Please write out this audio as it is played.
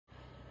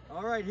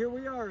All right, here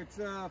we are.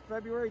 It's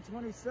February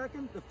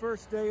 22nd, the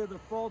first day of the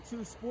Fall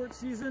 2 sports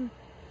season.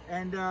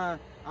 And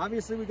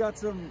obviously we got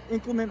some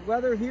inclement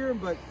weather here,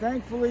 but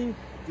thankfully,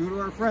 due to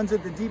our friends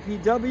at the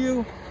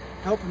DPW,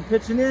 helping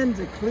pitching in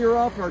to clear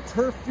off our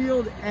turf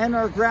field and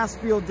our grass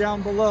field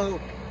down below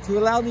to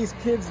allow these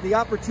kids the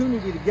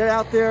opportunity to get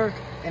out there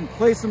and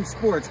play some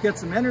sports, get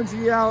some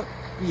energy out,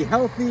 be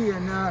healthy,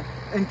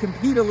 and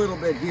compete a little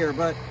bit here.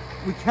 But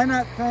we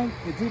cannot thank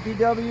the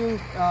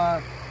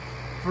DPW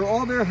for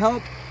all their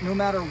help. No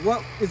matter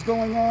what is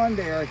going on,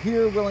 they are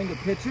here willing to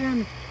pitch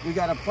in. We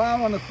got a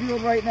plow on the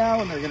field right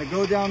now, and they're going to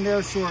go down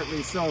there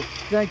shortly. So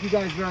thank you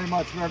guys very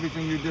much for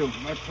everything you do.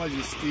 My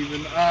pleasure,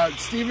 Stephen.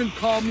 Stephen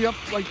called me up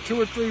like 2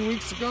 or 3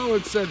 weeks ago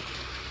and said,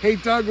 hey,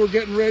 Doug, we're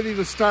getting ready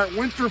to start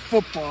winter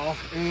football.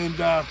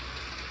 And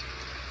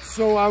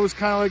so I was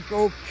kind of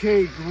like,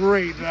 okay,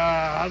 great.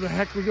 How the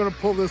heck are we going to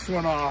pull this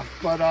one off?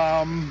 But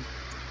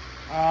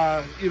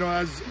you know,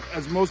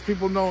 as most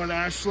people know in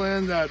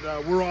Ashland, that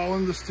we're all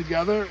in this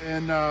together,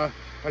 and I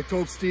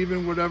told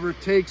Stephen whatever it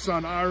takes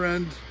on our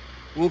end,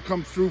 we'll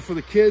come through for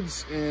the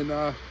kids, and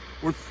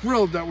we're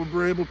thrilled that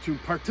we're able to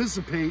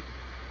participate,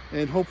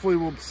 and hopefully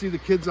we'll see the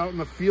kids out in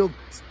the field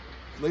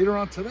later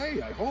on today,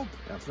 I hope.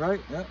 That's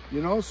right, yeah.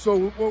 You know,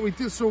 so what we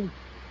did, so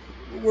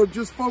we're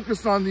just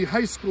focused on the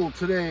high school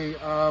today.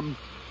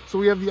 So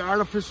we have the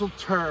artificial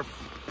turf.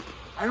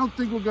 I don't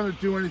think we're going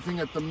to do anything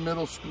at the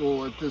middle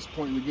school at this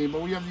point in the game,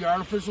 but we have the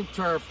artificial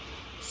turf.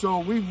 So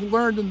we've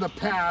learned in the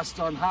past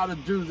on how to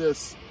do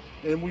this,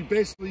 and we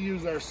basically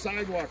use our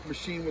sidewalk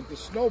machine with the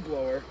snow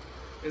blower,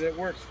 and it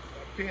works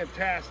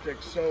fantastic.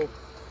 So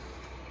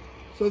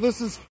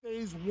this is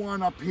phase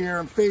 1 up here,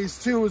 and phase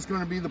 2 is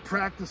going to be the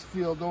practice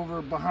field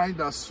over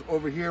behind us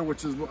over here,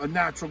 which is a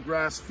natural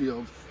grass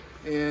field.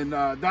 And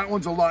that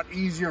one's a lot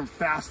easier and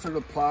faster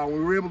to plow.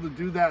 We were able to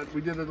do that. We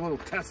did a little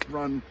test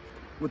run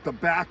with the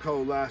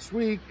backhoe last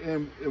week,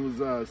 and it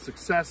was a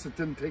success. It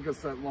didn't take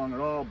us that long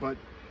at all, but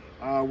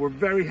we're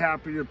very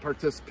happy to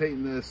participate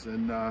in this,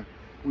 and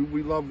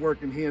we love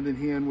working hand in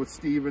hand with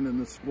Stephen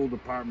and the school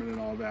department and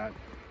all that.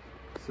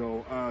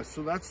 So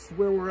so that's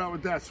where we're at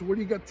with that. So what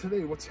do you got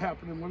today? What's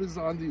happening? What is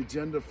on the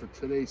agenda for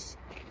today's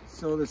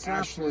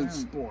Ashland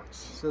sports?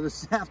 So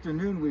this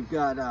afternoon we've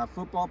got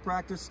football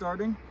practice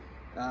starting.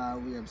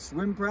 We have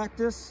swim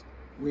practice.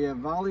 We have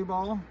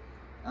volleyball.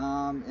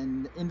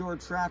 And indoor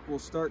track will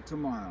start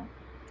tomorrow.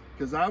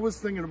 Because I was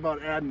thinking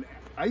about adding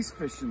ice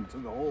fishing to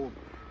the whole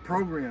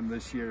program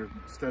this year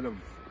instead of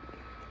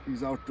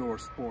these outdoor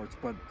sports.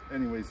 But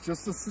anyways,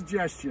 just a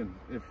suggestion.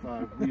 If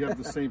we have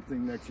the same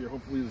thing next year,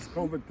 hopefully this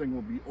COVID thing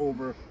will be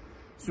over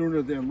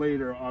sooner than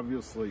later,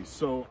 obviously.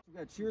 So we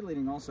got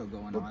cheerleading also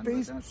going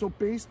on. So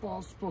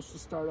baseball's supposed to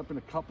start up in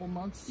a couple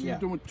months. So yeah. You're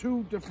doing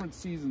 2 different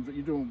seasons. That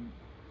you're doing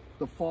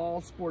the fall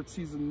sports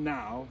season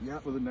now,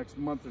 yep, for the next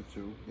month or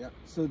 2. Yep.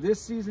 So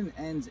this season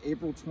ends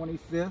April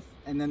 25th,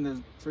 and then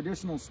the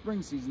traditional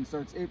spring season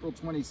starts April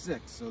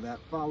 26th, so that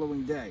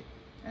following day.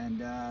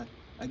 And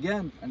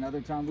again, another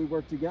time we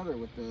work together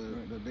with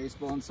the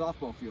baseball and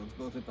softball fields,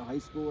 both at the high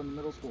school and the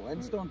middle school,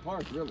 and Stone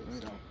Park, really.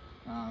 Right.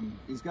 So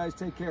these guys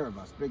take care of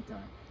us big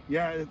time.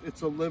 Yeah,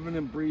 it's a living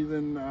and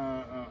breathing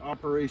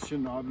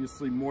operation,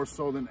 obviously more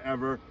so than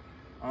ever.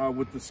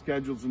 With the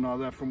schedules and all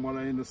that. From what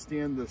I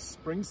understand, the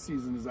spring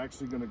season is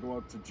actually going to go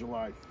out to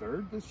July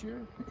 3rd this year.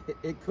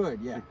 It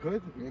could, yeah. It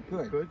could? It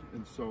could. It could.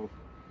 And so,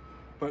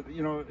 but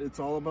you know, it's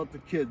all about the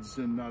kids,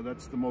 and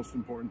that's the most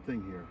important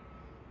thing here.